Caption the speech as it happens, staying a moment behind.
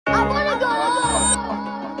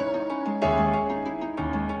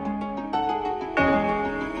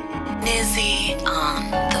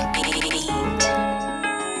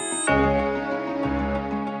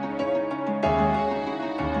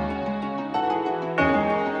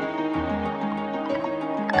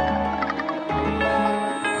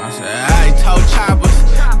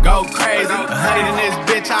100 in this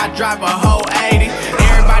bitch, I drop a whole 80.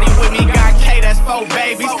 Everybody with me got K, that's 4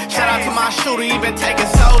 babies. Shout out to my shooter, he been taking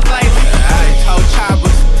souls lately. I told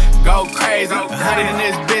choppers, go crazy. 100 in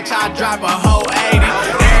this bitch, I drop a whole 80.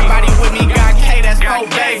 Everybody with me got K, that's 4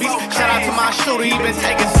 babies. Shout out to my shooter, he been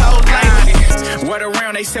taking souls lately. Word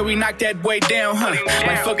around, they said we knocked that way down, huh?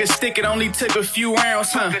 Like fucking stick, it only took a few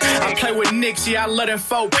rounds, huh? I play with Nicks, yeah, I love them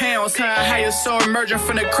 4 pounds, huh? How you saw emerging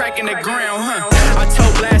from the crack in the ground, huh? I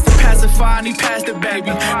told Blast to pacify and he passed the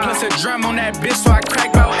baby. Plus a drum on that bitch, so I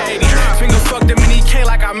cracked about 80. Finger fucked the mini K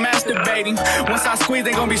like I'm masturbating. Once I squeeze,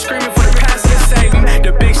 they gon' be screaming for the pastor to save him.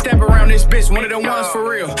 The big step around this bitch, one of the ones for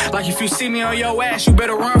real. Like if you see me on your ass, you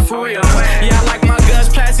better run for real. Yeah, I like my guns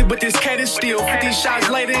plastic, but this K is steel. 50 shots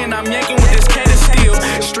later and I'm yanking with this K to steel.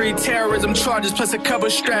 Street terrorism charges plus a couple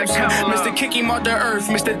straps. Mr. Kick him off the earth,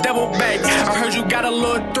 Mr. Double Back. I heard you got a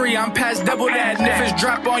little 3, I'm past double that. And if it's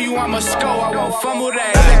drop on you, I'ma score, I won't fumble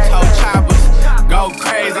that. I told choppers, go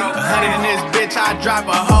crazy. 100 in this bitch, I drop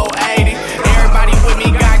a whole 80. Everybody with me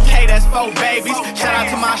got K, that's 4 babies. Shout out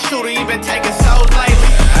to my shooter, he been taking souls lately.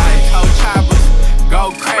 I told choppers,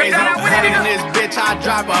 go crazy. 100 in this bitch, I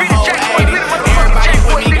drop a whole 80. Everybody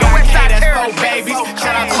with me got K, that's 4 babies.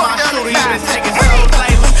 Shout out to my shooter, he been taking souls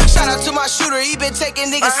lately. Shout out to my shooter, he been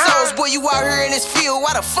taking niggas' souls. Boy, you out here in this field,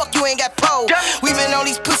 why the fuck you ain't got pole? We been on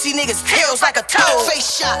these pussy niggas' tails like a toad.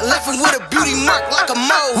 Face shot, left him with a beauty mark like a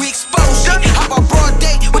mole. We expose shit, hop on broad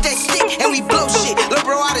day with that stick and we blow shit. Lil'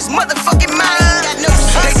 bro out his motherfucking mind, he ain't got no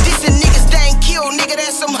shit. They dissing niggas, they ain't kill, nigga,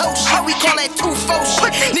 that's some hoe shit. We call that 2-4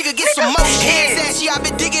 shit, nigga get some motion. Hands ashy, I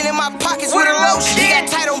been digging in my pockets with a lotion. He got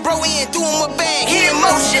tight on bro, he ain't threw him a bag, he in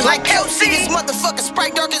motion. Like Kelsey, this motherfucker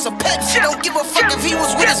Sprite dark as a Pepsi. Don't give a fuck if he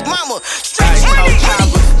was with his mama. Straight money,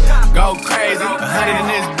 go crazy. 100 in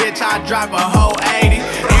this bitch, I drop a whole 80.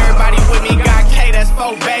 Everybody with me got K, that's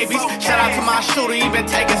 4 babies. Shout out to my shooter, he been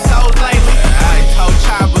taking souls lately. I told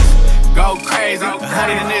choppers, go crazy. 100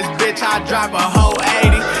 in this bitch, I drop a whole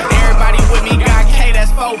 80. Everybody with me got K,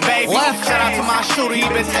 that's 4 babies. Shout out to my shooter, he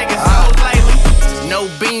been taking souls lately. No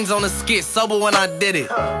beans on the skit, sober when I did it.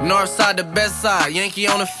 North side to best side, Yankee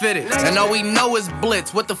on the fitted. And all we know is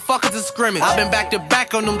blitz, what the fuck is a scrimmage? I've been back to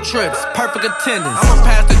back on them trips, perfect attendance. I'ma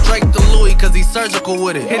pass the Drake to Louis, cause he's surgical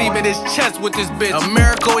with it. Hit him in his chest with this bitch, a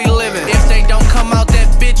miracle he living. If they don't come out that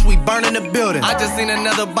bitch, we burning the building. I just seen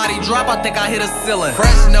another body drop, I think I hit a ceiling.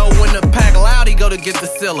 Fresh know when the pack loud, he go to get the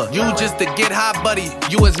sealer. You just to get hot, buddy,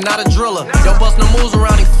 you is not a driller. Don't bust no moves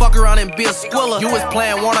around, he fuck around and be a squiller. You was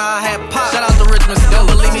playing Warner, I had pop. Shout out to Richmond. Don't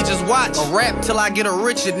believe me, just watch. A rap till I get a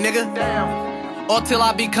richer nigga. Or till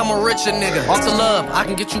I become a richer nigga. Off the love, I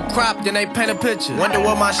can get you cropped and they paint a picture. Wonder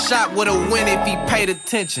what my shot would've win if he paid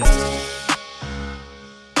attention.